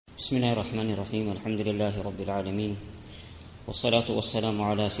بسم الله الرحمن الرحيم الحمد لله رب العالمين والصلاة والسلام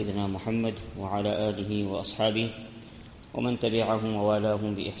على سيدنا محمد وعلى آله وأصحابه ومن تبعهم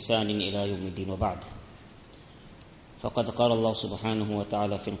ووالاهم بإحسان إلى يوم الدين وبعد. فقد قال الله سبحانه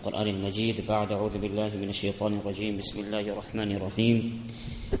وتعالى في القرآن المجيد بعد أعوذ بالله من الشيطان الرجيم بسم الله الرحمن الرحيم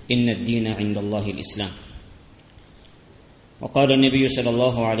إن الدين عند الله الإسلام. وقال النبي صلى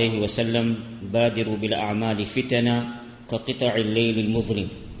الله عليه وسلم بادروا بالأعمال فتنا كقطع الليل المظلم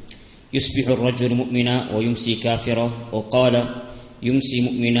يصبح الرجل مؤمنا ويمسي كافرا، وقال يمسي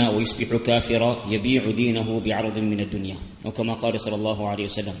مؤمنا ويصبح كافرا يبيع دينه بعرض من الدنيا، وكما قال صلى الله عليه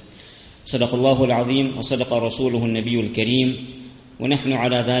وسلم. صدق الله العظيم وصدق رسوله النبي الكريم ونحن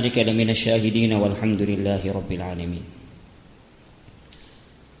على ذلك لمن الشاهدين والحمد لله رب العالمين.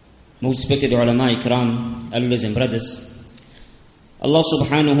 Most respected ulama ikram, elders and brothers, Allah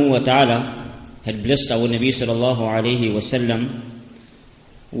subhanahu wa ta'ala had blessed our Nabi sallallahu alayhi wa sallam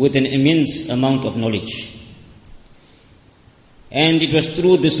with an immense amount of knowledge. And it was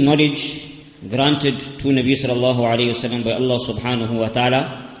through this knowledge granted to Nabi sallallahu alayhi wa sallam by Allah subhanahu wa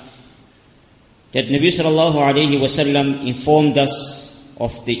ta'ala that Nabi sallallahu alayhi wa sallam informed us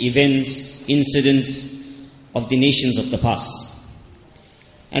of the events, incidents of the nations of the past.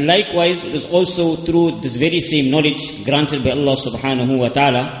 And likewise, it was also through this very same knowledge granted by Allah subhanahu wa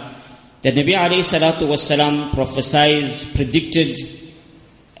ta'ala that Nabi alayhi salatu was salam prophesied, predicted,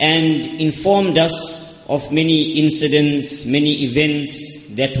 and informed us of many incidents, many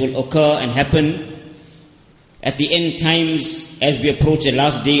events that will occur and happen at the end times as we approach the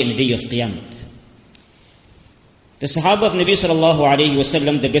last day and the day of Qiyamah. The Sahaba of Nabi sallallahu alayhi wa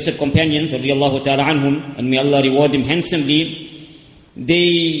sallam, the blessed companions, radiyallahu ta'ala anhum, and may Allah reward them handsomely,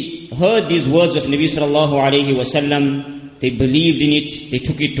 they heard these words of Nabi sallallahu alayhi wa sallam, they believed in it, they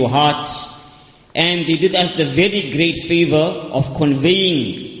took it to heart, and they did us the very great favor of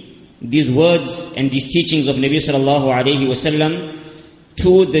conveying these words and these teachings of Nabi sallallahu alayhi wa sallam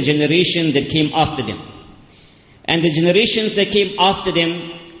to the generation that came after them. And the generations that came after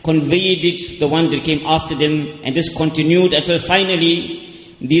them conveyed it to the one that came after them, and this continued until finally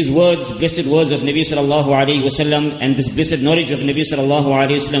these words, blessed words of Nabi sallallahu alayhi wa sallam, and this blessed knowledge of Nabi sallallahu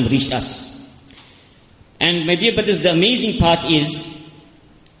alayhi wa sallam reached us. And my dear brothers, the amazing part is,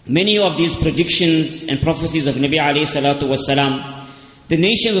 many of these predictions and prophecies of Nabi alayhi salatu was salam, the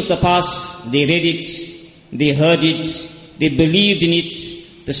nations of the past, they read it, they heard it, they believed in it.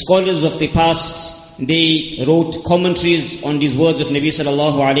 The scholars of the past, they wrote commentaries on these words of Nabi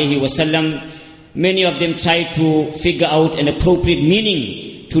sallallahu alayhi wa sallam. Many of them tried to figure out an appropriate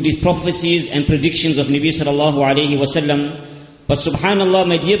meaning to these prophecies and predictions of Nabi sallallahu alayhi wa sallam. But subhanallah,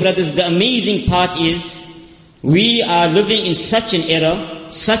 my dear brothers, the amazing part is, we are living in such an era,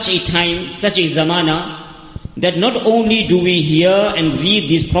 such a time, such a zamana, that not only do we hear and read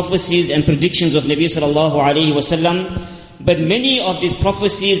these prophecies and predictions of Nabi sallallahu alayhi wa sallam, but many of these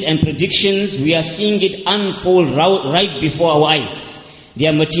prophecies and predictions, we are seeing it unfold right before our eyes. They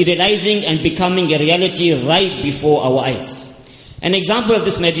are materializing and becoming a reality right before our eyes. An example of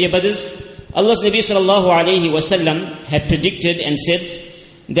this, my dear brothers, Allah's Nabi sallallahu alayhi wa sallam had predicted and said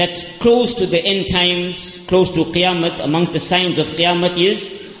that close to the end times, close to Qiyamah, amongst the signs of Qiyamah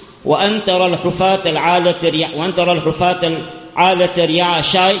is وأن ترى الحفاة العالة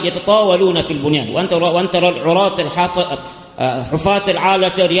رعاشا يتطاولون في البنيان وأن ترى العراة الحفاة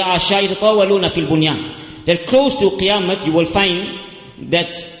العالة رعاشا يتطاولون في البنيان. That close to Qiyamah you will find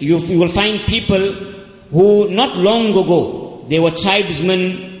that you will find people who not long ago they were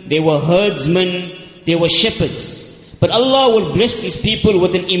tribesmen, they were herdsmen, they were shepherds, but Allah will bless these people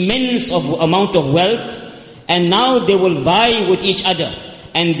with an immense amount of wealth, and now they will vie with each other,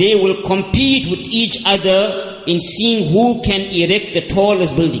 and they will compete with each other in seeing who can erect the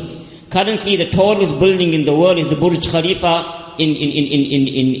tallest building. Currently, the tallest building in the world is the Burj Khalifa in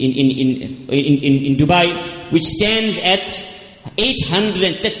Dubai, which stands at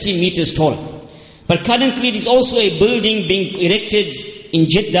 830 meters tall. But currently, there is also a building being erected in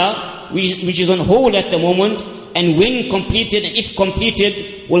Jeddah, which is on hold at the moment, and when completed, and if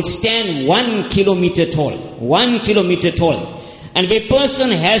completed, will stand 1 kilometer tall. 1 kilometer tall. And a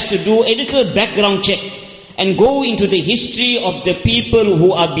person has to do a little background check and go into the history of the people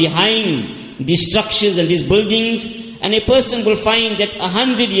who are behind these structures and these buildings, and a person will find that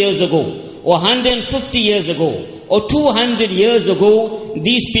 100 years ago, or 150 years ago, or 200 years ago,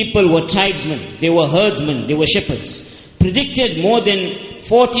 these people were tribesmen, they were herdsmen, they were shepherds. Predicted more than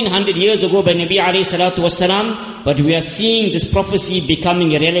 1400 years ago by Nabi alayhi salatu wassalam, but we are seeing this prophecy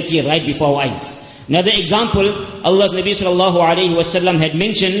becoming a reality right before our eyes. Another example, Allah's Nabi sallallahu alayhi wa sallam had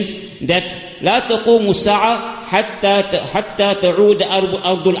mentioned that لا تقوم الساعة حتى تعود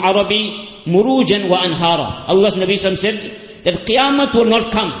أرض العرب مروجا وأنهارا. Allah's Nabi sallam said that Qiyamah will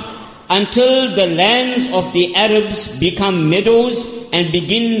not come until the lands of the Arabs become meadows and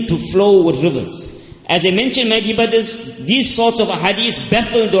begin to flow with rivers. As I mentioned, my dear brothers, these sorts of hadiths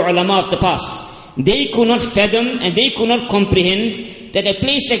baffled the ulama of the past. They could not fathom and they could not comprehend that a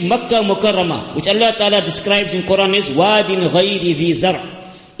place like Makkah Mukarramah, which Allah Ta'ala describes in Quran as Wadin Ghayri Dhi Zar',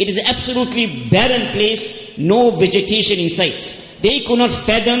 it is an absolutely barren place, no vegetation in sight. They could not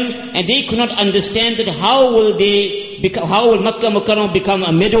fathom and they could not understand that how will Makkah Mukarramah become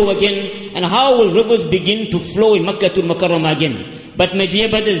a meadow again, and how will rivers begin to flow in Makkah to Mukarramah again. But my dear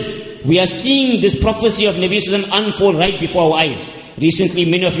brothers, we are seeing this prophecy of Nabi Sallallahu Alaihi Wasallam unfold right before our eyes. Recently,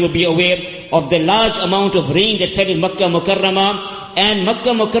 many of you will be aware of the large amount of rain that fell in Makkah Mukarramah, and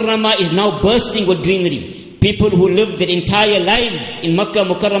Makkah Mukarramah is now bursting with greenery. People who lived their entire lives in Makkah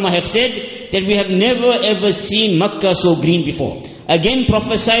Mukarramah have said that we have never ever seen Makkah so green before. Again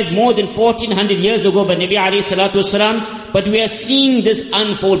prophesied more than 1400 years ago by Nabi alayhi salatu wasalam, but we are seeing this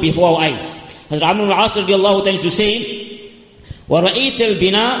unfold before our eyes. Hazrat Amr ibn al-As radiallahu ta'ala used to say, وَرَأَيْتَ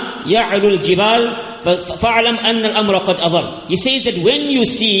الْبِنَاءَ يَعْلُو الْجِبَالِ فَعْلَمْ أَنَّ الْأَمْرَ قَدْ أَضَرْ. He says that when you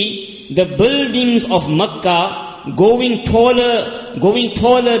see the buildings of Makkah going taller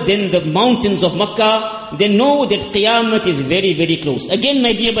than the mountains of Makkah, then know that Qiyamah is very, very close. Again,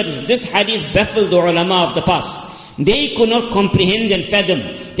 my dear brothers, this hadith baffled the ulama of the past. They could not comprehend and fathom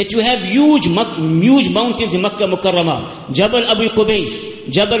that you have huge mountains in Makkah Mukarramah. Jabal Abu Qubais,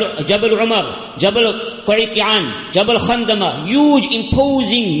 Jabal Umar, Jabal Qariqi'an, Jabal Khandama, huge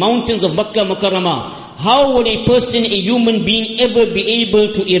imposing mountains of Makkah Mukarramah. How would a person, a human being, ever be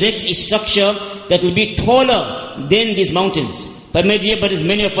able to erect a structure that will be taller than these mountains? But my dear brothers,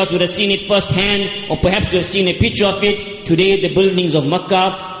 many of us would have seen it firsthand, or perhaps you have seen a picture of it. Today the buildings of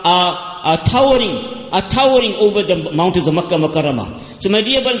Makkah are towering over the mountains of Makkah Mukarramah. So my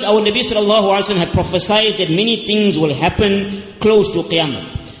dear brothers, our Nabi sallallahu alaihi wasallam had prophesied that many things will happen close to Qiyamah.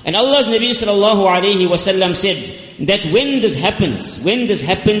 And Allah's Nabi sallallahu alaihi wasallam said that when this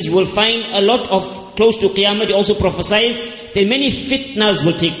happens, you will find a lot of close to Qiyamah. He also prophesied that many fitnas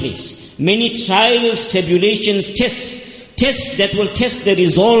will take place. Many trials, tribulations, tests that will test the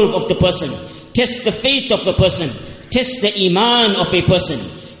resolve of the person, test the faith of the person, test the iman of a person.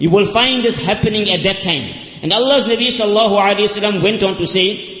 You will find this happening at that time. And Allah's Nabi sallallahu alaihi wasallam went on to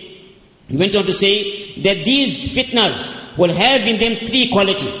say that these fitnas will have in them three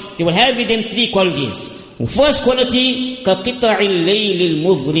qualities. They will have in them three qualities. First quality, كَقِطَعِ اللَّيْلِ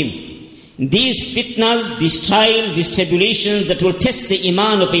الْمُظْلِمِ. These fitnas, these trials, these tribulations that will test the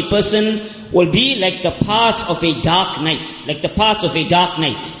iman of a person will be like the parts of a dark night. Like the parts of a dark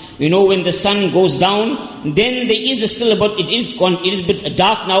night. You know, when the sun goes down, then there is still it is a bit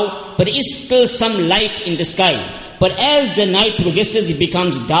dark now, but there is still some light in the sky. But as the night progresses, it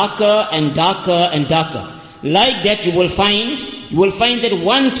becomes darker and darker and darker. Like that you will find that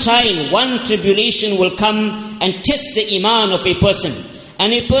one trial, one tribulation will come and test the iman of a person.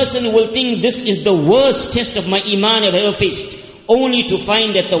 And a person will think this is the worst test of my iman I've ever faced, only to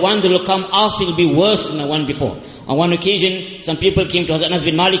find that the one that will come after will be worse than the one before. On one occasion, some people came to Hazrat Anas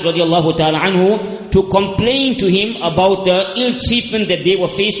bin Malik radiallahu ta'ala anhu to complain to him about the ill treatment that they were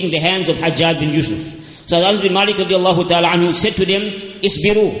facing the hands of Hajjaj bin Yusuf. So Hazrat Anas bin Malik radiallahu ta'ala anhu said to them,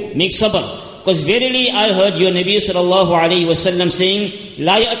 Isbiru, make sabr. Because verily I heard your Nabi sallallahu alayhi wa sallam saying,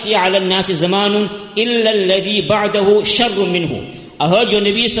 La ya'ti ala nasi zamanun illa alladhi ba'dahu sharrun minhu. I heard your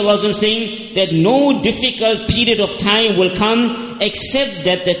Nabi sallallahu alayhi wa sallam saying that no difficult period of time will come except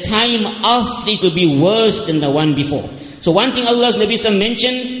that the time after it will be worse than the one before. So one thing Allah's Nabi sallallahu alayhi wa sallam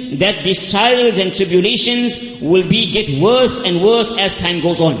mentioned, that these trials and tribulations will get worse and worse as time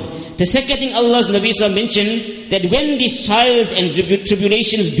goes on. The second thing Allah's Nabi sallallahu alayhi wa sallam mentioned, that when these trials and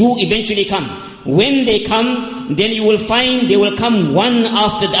tribulations do eventually come, when they come, then you will find they will come one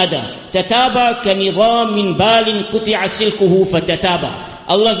after the other. Tataba kanidham min balin quti'a silkuhu fatataba.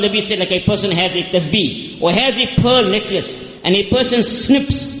 Allah's Nabi said, like a person has a tasbih or has a pearl necklace, and a person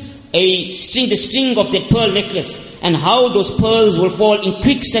snips the string of that pearl necklace, and how those pearls will fall in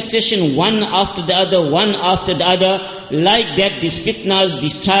quick succession, one after the other, like that these fitnas,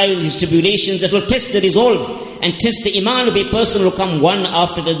 these trials, these tribulations that will test the resolve and test the iman of a person will come one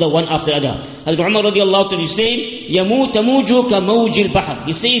after the other. Hazrat Umar radiallahu ta'ala say, يَمُوتَ مُوجُ كَمَوْجِ الْبَحْرِ.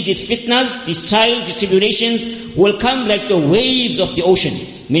 He says these fitnas, these trials, these tribulations will come like the waves of the ocean.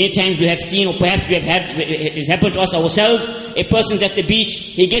 Many times we have seen, or perhaps we have had, it has happened to us ourselves, a person's at the beach,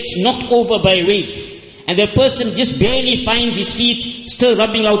 he gets knocked over by a wave. and the person just barely finds his feet still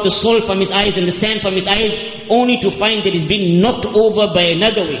rubbing out the salt from his eyes and the sand from his eyes, only to find that he's been knocked over by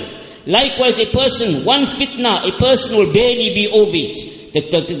another wave. Likewise, a person, one fitna, a person will barely be over it.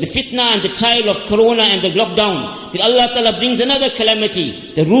 The fitna and the trial of corona and the lockdown, then Allah Ta'ala brings another calamity,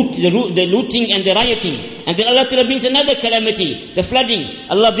 the looting and the rioting, and then Allah Ta'ala brings another calamity, the flooding,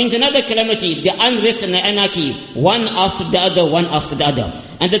 Allah brings another calamity, the unrest and the anarchy, one after the other, one after the other.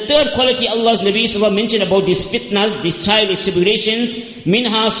 And the third quality Allah's Nabi Sallallahu mentioned about these fitnas, these childish tribulations,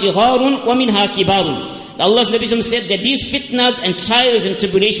 minha sigharun wa minha kibarun. Allah's Nabi said that these fitnas and trials and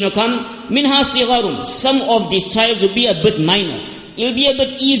tribulation will come, minha sigharun. Some of these trials will be a bit minor. It will be a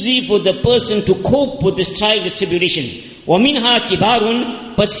bit easy for the person to cope with this trial and tribulation. وَمِنْهَا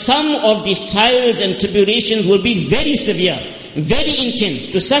كِبَارٌ. But some of these trials and tribulations will be very severe, very intense,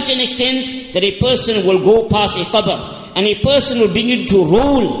 to such an extent that a person will go past a qabr, and a person will begin to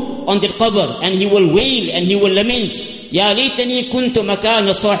roll on that qabr, and he will wail and he will lament, يَا لَيْتَنِي كُنْتُ مَكَانَ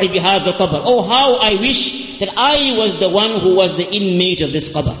صَاحِبِ هَذَا الْقَبْرِ. Oh, how I wish that I was the one who was the inmate of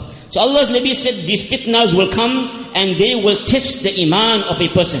this qabr. So Allah's Nabi said these fitnas will come and they will test the iman of a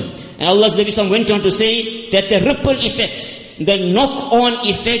person. And Allah's Nabi went on to say that the ripple effect, the knock-on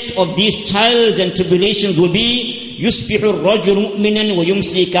effect of these trials and tribulations will be يُصْبِحُ الرَّجُلُ مُؤْمِنًا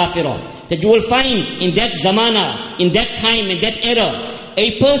وَيُمْسِي كَافِرًا. That you will find in that zamana, in that time, in that era,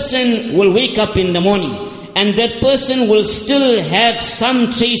 a person will wake up in the morning and that person will still have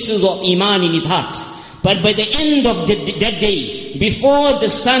some traces of iman in his heart. But by the end of that day, before the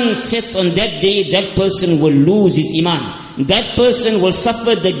sun sets on that day, that person will lose his iman. That person will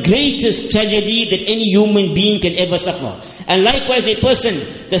suffer the greatest tragedy that any human being can ever suffer. And likewise a person,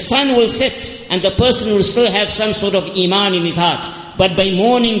 the sun will set and the person will still have some sort of iman in his heart. But by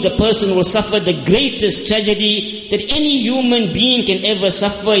morning the person will suffer the greatest tragedy that any human being can ever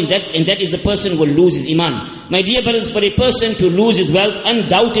suffer, and that is the person will lose his iman. My dear brothers, for a person to lose his wealth,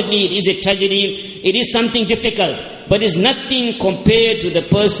 undoubtedly it is a tragedy, it is something difficult, but is nothing compared to the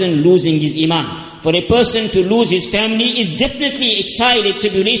person losing his iman. For a person to lose his family is definitely a trial, a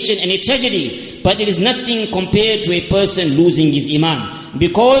tribulation and a tragedy, but it is nothing compared to a person losing his iman.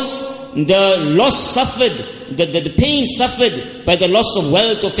 Because the loss suffered, the pain suffered by the loss of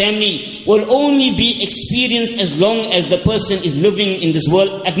wealth or family will only be experienced as long as the person is living in this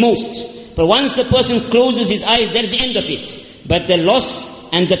world at most. But once the person closes his eyes, that is the end of it. But the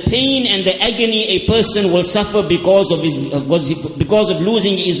loss and the pain and the agony a person will suffer because of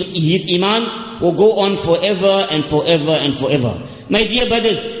losing his iman will go on forever and forever and forever. My dear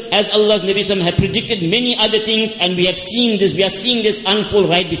brothers, as Allah's Nabi had predicted many other things, and we are seeing this unfold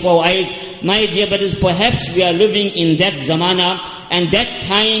right before our eyes. My dear brothers, perhaps we are living in that zamana and that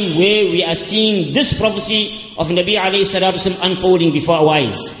time where we are seeing this prophecy of Nabi S.A.W. unfolding before our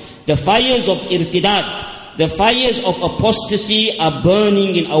eyes. The fires of irtidad, the fires of apostasy are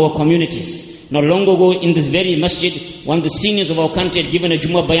burning in our communities. Not long ago in this very masjid, one of the seniors of our country had given a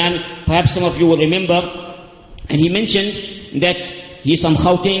Jummah bayan, perhaps some of you will remember, and he mentioned that he is from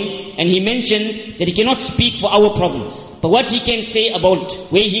Gauteng, and he mentioned that he cannot speak for our province. But what he can say about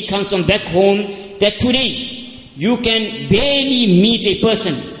where he comes from back home, that today you can barely meet a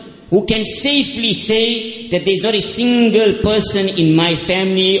person who can safely say that there is not a single person in my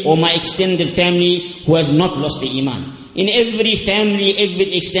family or my extended family who has not lost the iman. In every family,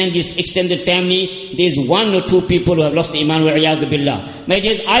 every extended family, there is one or two people who have lost the iman. Wa'iyadu billah. My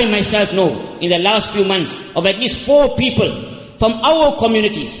dear, I myself know in the last few months of at least 4 people from our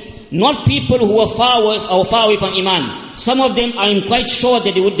communities, not people who are far away from iman. Some of them, I am quite sure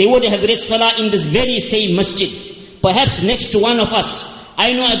that they would have read salah in this very same masjid, perhaps next to one of us.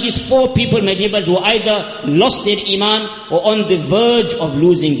 I know at least 4 people, my dear brothers, who either lost their iman or on the verge of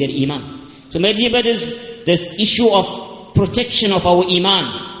losing their iman. So my dear brothers, this issue of protection of our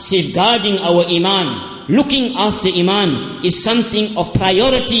iman, safeguarding our iman, looking after iman is something of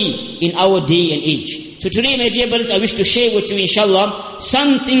priority in our day and age. So today, my dear brothers, I wish to share with you, inshallah,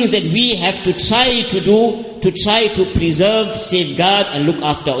 some things that we have to try to do to try to preserve, safeguard and look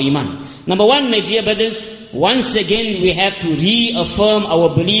after our iman. Number 1, my dear brothers, once again we have to reaffirm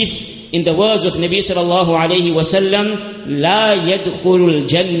our belief in the words of Nabi sallallahu alayhi wa sallam, La yadkhulul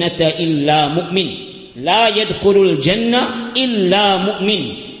jannata illa mu'min. La yadkhulul jannah illa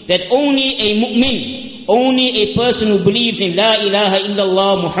mu'min. That only a mu'min, only a person who believes in La ilaha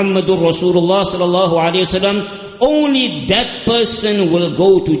illallah Muhammadur Rasulullah sallallahu alayhi wa sallam, only that person will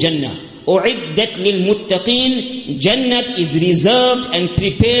go to Jannah. U'iddat lil muttaqin. Jannat is reserved and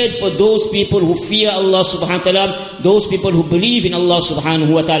prepared for those people who fear Allah subhanahu wa ta'ala, those people who believe in Allah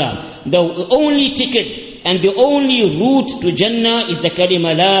subhanahu wa ta'ala. The only ticket And the only route to Jannah is the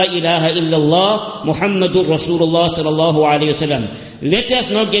kalima La ilaha illallah Muhammadur Rasulullah sallallahu alayhi wasallam. Let us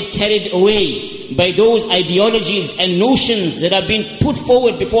not get carried away by those ideologies and notions that have been put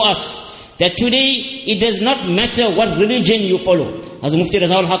forward before us. That today, it does not matter what religion you follow. As Mufti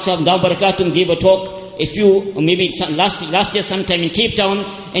Razaul Haq Sahib Daw Barakatum gave a talk last year sometime in Cape Town,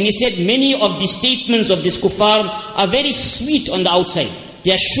 and he said many of the statements of this kuffar are very sweet on the outside.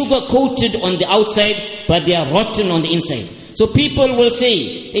 They are sugar coated on the outside, but they are rotten on the inside. So people will say,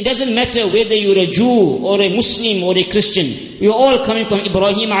 it doesn't matter whether you're a Jew or a Muslim or a Christian. We are all coming from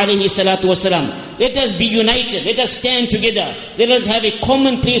Ibrahim alayhi salatu wasalam. Let us be united. Let us stand together. Let us have a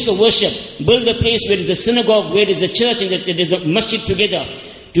common place of worship. Build a place where there is a synagogue, where there is a church, and there is a masjid together.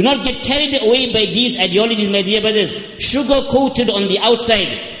 Do not get carried away by these ideologies, my dear brothers. Sugar-coated on the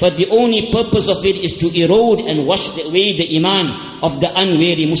outside, but the only purpose of it is to erode and wash away the iman of the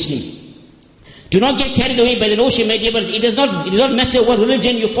unwary Muslim. Do not get carried away by the notion, my dear brothers. It does not matter what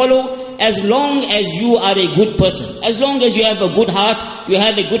religion you follow, as long as you are a good person. As long as you have a good heart, you're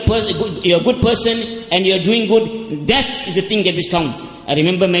a good person, and you're doing good, that is the thing that which counts. I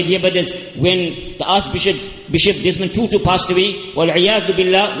remember, my dear brothers, when the Bishop Desmond Tutu passed away, wal-'iyadhu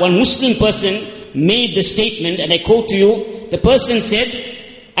billah, one Muslim person made the statement, and I quote to you, the person said,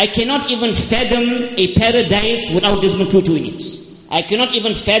 I cannot even fathom a paradise without Desmond Tutu in it. I cannot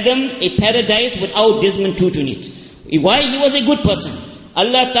even fathom a paradise without Desmond Tutu in it. Why? He was a good person.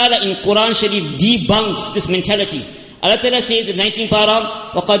 Allah Ta'ala in Quran Sharif debunks this mentality. Allah Ta'ala says in 19th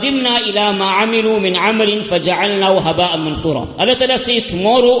para, وَقَدِمْنَا إِلَى مَا عَمِلُوا مِنْ عَمَلٍ فَجَعَلْنَاهُ هَبَاءً مَنْثُورًا. Allah Ta'ala says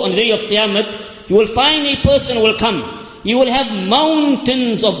tomorrow on the day of Qiyamah, you will find a person who will come. He will have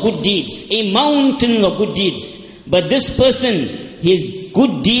mountains of good deeds. A mountain of good deeds. But this person, his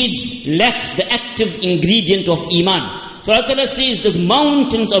good deeds lacks the active ingredient of Iman. So Allah Ta'ala says, those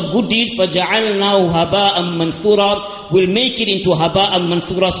mountains of good deeds, فَجَعَلْنَاهُ هَبَاءً مَنْثُورًا, will make it into haba'an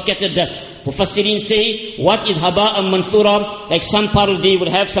manthura, scattered dust. Mufassirin say, what is haba'an manthura? Like some part of the day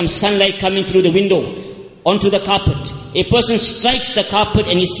will have some sunlight coming through the window onto the carpet. A person strikes the carpet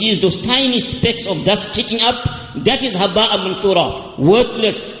and he sees those tiny specks of dust kicking up. That is haba'an manthura.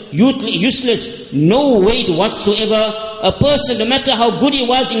 Worthless, useless, no weight whatsoever. A person, no matter how good he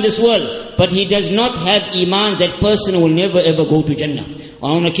was in this world, but he does not have iman, that person will never ever go to Jannah.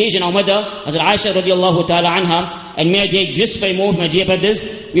 On an occasion, our mother, Hazrat Aisha radiallahu ta'ala anha, and may I digress more, my dear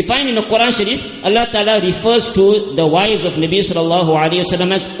brothers, we find in the Quran Sharif, Allah Ta'ala refers to the wives of Nabi sallallahu alayhi wa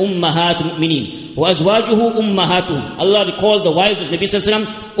sallam as ummahat mu'mineen. Wa azwajuhu ummahatuhum. Allah called the wives of Nabi sallallahu alayhi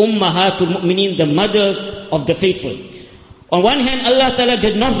wa sallam ummahatul mu'mineen, the mothers of the faithful. On one hand, Allah Ta'ala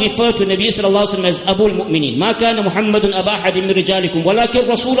did not refer to Nabi sallallahu alayhi wa sallam as Abul Mu'mineen. Ma kana Muhammadun aba ahadin min rijalikum, walakin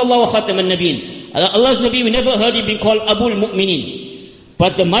Rasulullah wa khataman nabiyyin. Allah's Nabi, we never heard him being called Abul Mu'mineen.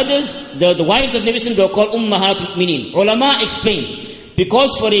 But the mothers, the wives of Nabi sallallahu alayhi wa sallam, were called Ummahatul Mu'mineen. Ulama explain,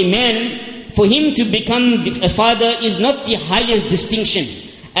 because for a man, for him to become a father is not the highest distinction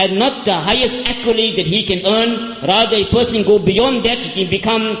and not the highest accolade that he can earn. Rather, a person go beyond that. He can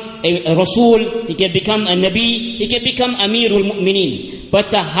become a Rasul, he can become a Nabi, he can become Amirul Mu'mineen. But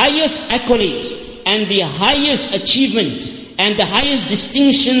the highest accolade and the highest achievement and the highest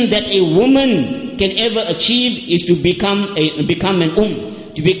distinction that a woman can ever achieve is to become an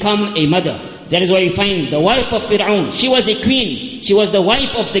to become a mother. That is why we find the wife of Fir'aun. She was a queen. She was the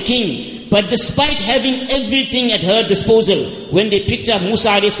wife of the king. But despite having everything at her disposal, when they picked up Musa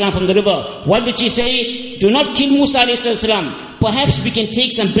alayhi salam from the river, what did she say? Do not kill Musa alayhi salam. Perhaps we can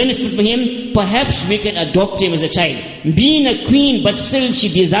take some benefit from him. Perhaps we can adopt him as a child. Being a queen, but still she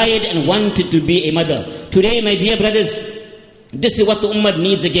desired and wanted to be a mother. Today, my dear brothers, this is what the ummah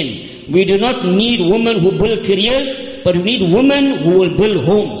needs again. We do not need women who build careers, but we need women who will build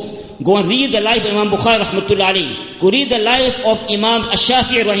homes. Go and read the life of Imam Bukhari rahmatullah alayhi. Go read the life of Imam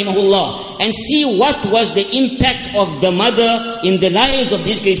Ash-Shafi'i rahimahullah, and see what was the impact of the mother in the lives of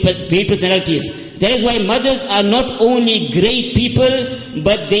these great personalities. That is why mothers are not only great people,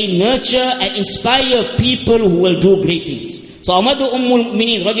 but they nurture and inspire people who will do great things. So our mother Ummul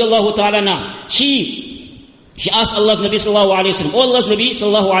Mu'mineen radiallahu ta'ala anha, she asked Allah's Nabi sallallahu alayhi wa sallam, oh Allah's Nabi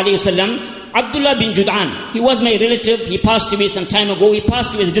sallallahu alayhi wa sallam, Abdullah bin Jud'an, he was my relative, he passed away some time ago, he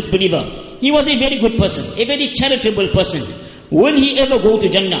passed away as a disbeliever. He was a very good person, a very charitable person. Will he ever go to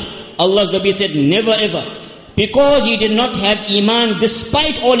Jannah? Allah's Nabi said, never ever. Because he did not have Iman,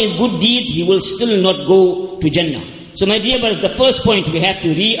 despite all his good deeds, he will still not go to Jannah. So my dear brothers, the first point we have to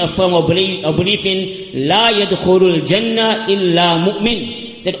reaffirm our belief in, La yadkhulul Jannah illa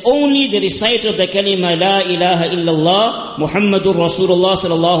mu'min. That only the reciter of the kalima La ilaha illallah Muhammadur Rasulullah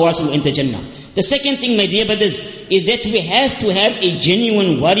sallallahu alaihi wasallam enter Jannah. The second thing, my dear brothers, is that we have to have a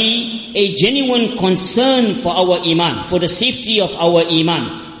genuine worry, a genuine concern for our iman, for the safety of our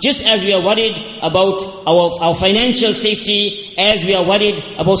iman. Just as we are worried about our financial safety, as we are worried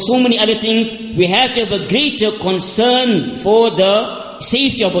about so many other things, we have to have a greater concern for the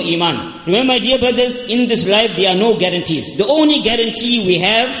safety of our iman. Remember, my dear brothers, in this life there are no guarantees. The only guarantee we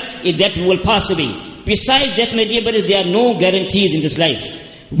have is that we will pass away. Besides that, my dear brothers, there are no guarantees in this life.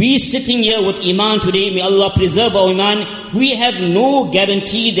 We sitting here with iman today, may Allah preserve our iman, we have no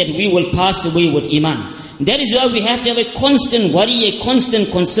guarantee that we will pass away with iman. That is why we have to have a constant worry, a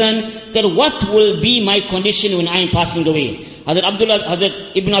constant concern that what will be my condition when I am passing away.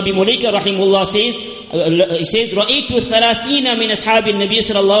 Hazrat Ibn Abi Mulaika rahimahullah says, رَأَيْتُ الثَّلَاثِينَ مِنْ أَصْحَابِ النَّبِيِّ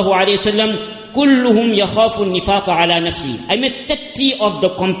صلى الله عليه وسلم كُلُّهُمْ يَخَافُ النِّفَاقَ عَلَى نَفْسِهِ. I met 30 of the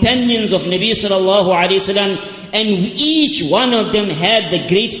companions of Nabi sallallahu alayhi wasallam, and each one of them had the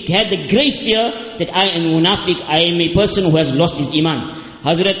great fear that I am munafiq, I am a person who has lost his iman.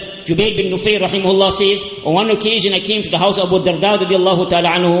 Hazrat Jubayr bin Nufayr rahimahullah says, on one occasion I came to the house of Abu Darda radiallahu ta'ala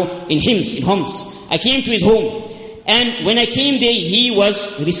anhu in Homs. I came to his home, and when I came there, he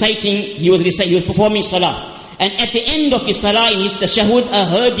was performing salah. And at the end of his salah, in his tashahhud, I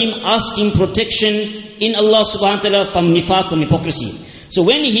heard him asking protection in Allah subhanahu wa ta'ala from nifaq, from hypocrisy. So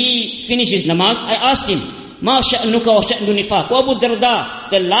when he finished his namaz, I asked him, Ma sha'nuka wa sha'nu nifaq. Abu Darda,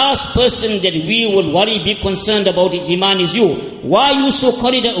 the last person that we would be concerned about his iman is you. Why are you so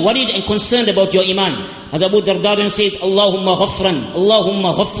worried and concerned about your iman? As Abu Darda then says, Allahumma ghafran,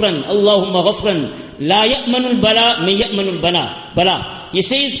 Allahumma ghafran, Allahumma ghafran. La ya'manul bala, min ya'manul bala. He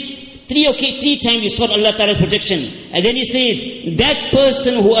says, three times he sought Allah Ta'ala's protection. And then he says, that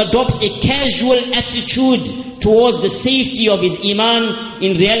person who adopts a casual attitude towards the safety of his iman,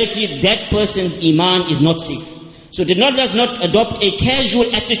 in reality that person's iman is not safe. So let us not adopt a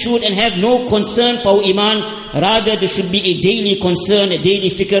casual attitude and have no concern for our iman. Rather, there should be a daily concern, a daily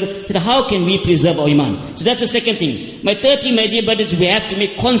fikr, that how can we preserve our iman. So that's the second thing. My third thing, my dear brothers, we have to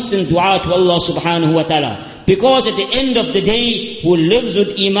make constant dua to Allah subhanahu wa ta'ala. Because at the end of the day, who lives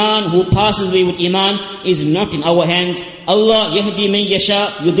with iman, who passes away with iman, is not in our hands. Allah yahdi man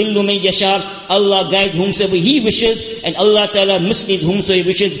yasha, yudillu man yasha. Allah guides whomsoever He wishes, and Allah Ta'ala misleads whomsoever He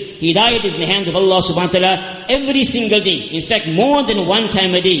wishes. Hidayat is in the hands of Allah subhanahu wa ta'ala every single day. In fact, more than one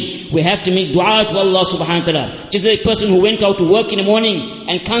time a day, we have to make dua to Allah subhanahu wa ta'ala. Just a person who went out to work in the morning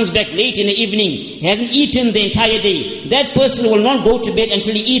and comes back late in the evening, he hasn't eaten the entire day. That person will not go to bed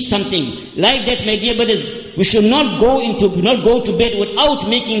until he eats something. Like that, my dear brothers, we should not go to bed without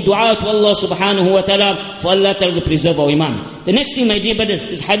making dua to Allah subhanahu wa ta'ala, for Allah ta'ala to preserve our iman. The next thing, my dear brothers,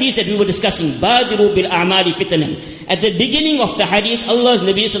 is hadith that we were discussing. Badiru bil a'mali fitanan. At the beginning of the hadith, Allah's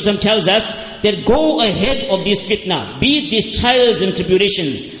Nabi sallallahu alaihi wasallam tells us that go ahead of these fitna, beat these trials and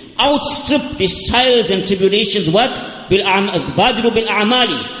tribulations, outstrip these trials and tribulations. What? Badiru bil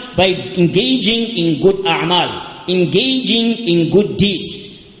a'mali, by engaging in good a'mal, engaging in good deeds.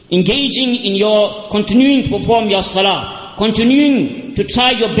 Engaging in your continuing to perform your salah, continuing to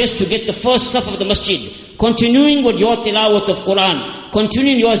try your best to get the first saf of the masjid, continuing with your tilawat of Quran,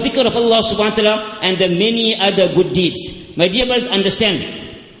 continuing your dhikr of Allah subhanahu wa ta'ala, and the many other good deeds. My dear brothers, understand,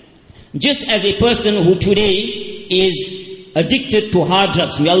 just as a person who today is addicted to hard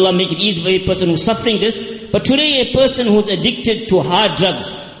drugs, may Allah make it easy for a person who's suffering this, but today a person who's addicted to hard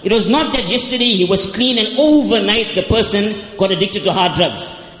drugs, it was not that yesterday he was clean and overnight the person got addicted to hard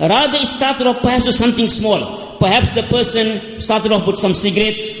drugs. Rather, it started off perhaps with something small. Perhaps the person started off with some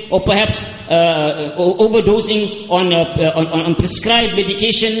cigarettes, or perhaps overdosing on prescribed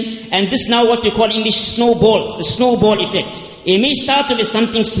medication. And this now what we call in English snowballs, the snowball effect. It may start with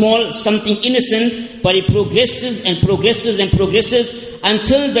something small, something innocent, but it progresses and progresses and progresses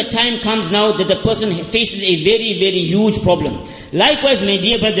until the time comes now that the person faces a very, very huge problem. Likewise, my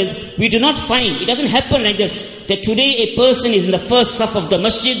dear brothers, we do not find, it doesn't happen like this, that today a person is in the first saf of the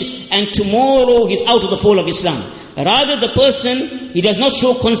masjid and tomorrow he's out of the fold of Islam. Rather, the person, he does not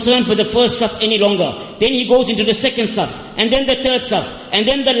show concern for the first saf any longer. Then he goes into the second saf, and then the third saf, and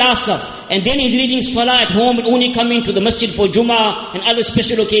then the last saf, and then he's reading salah at home and only coming to the masjid for Jummah and other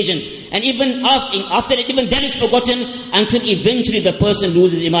special occasions. And even after that, even that is forgotten until eventually the person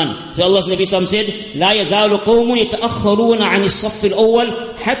loses iman. So Allah's Nabi Sallallahu said, لا يزال قوم يتأخرون عن الصف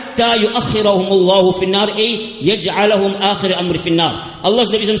الأول حتى يؤخرهم الله في النار أي يجعلهم آخر أمر في النار. Allah's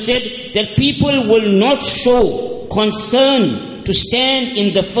Nabi Sallallahu said that people will not show concern to stand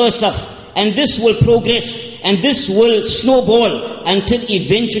in the first saf, and this will progress and this will snowball until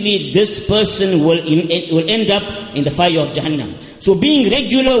eventually this person will end up in the fire of Jahannam. So being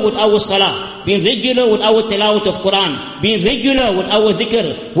regular with our salah, being regular with our tilawat of Quran, being regular with our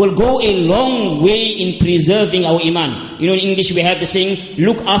dhikr will go a long way in preserving our iman. You know, in English we have the saying,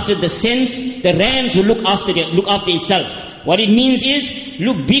 look after the sense, the rams will look after itself. What it means is,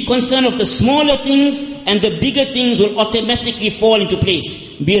 look, be concerned of the smaller things and the bigger things will automatically fall into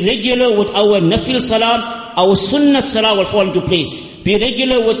place. Be regular with our nafil salah, our sunnat salah will fall into place. Be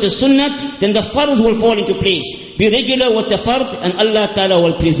regular with the sunnat, then the fards will fall into place. Be regular with the fard and Allah Ta'ala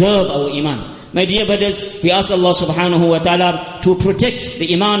will preserve our iman. My dear brothers, we ask Allah subhanahu wa ta'ala to protect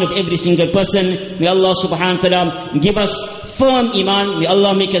the iman of every single person. May Allah subhanahu wa ta'ala give us firm iman. May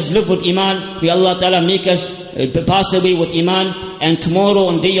Allah make us live with iman. May Allah ta'ala make us pass away with iman. And tomorrow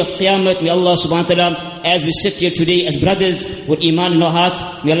on day of Qiyamah, may Allah subhanahu wa ta'ala, as we sit here today as brothers with iman in our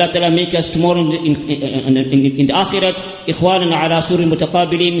hearts, may Allah ta'ala make us tomorrow in the akhirat, ikhwanana ala suril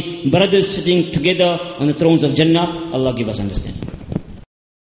mutaqabilin, brothers sitting together on the thrones of Jannah. Allah give us understanding.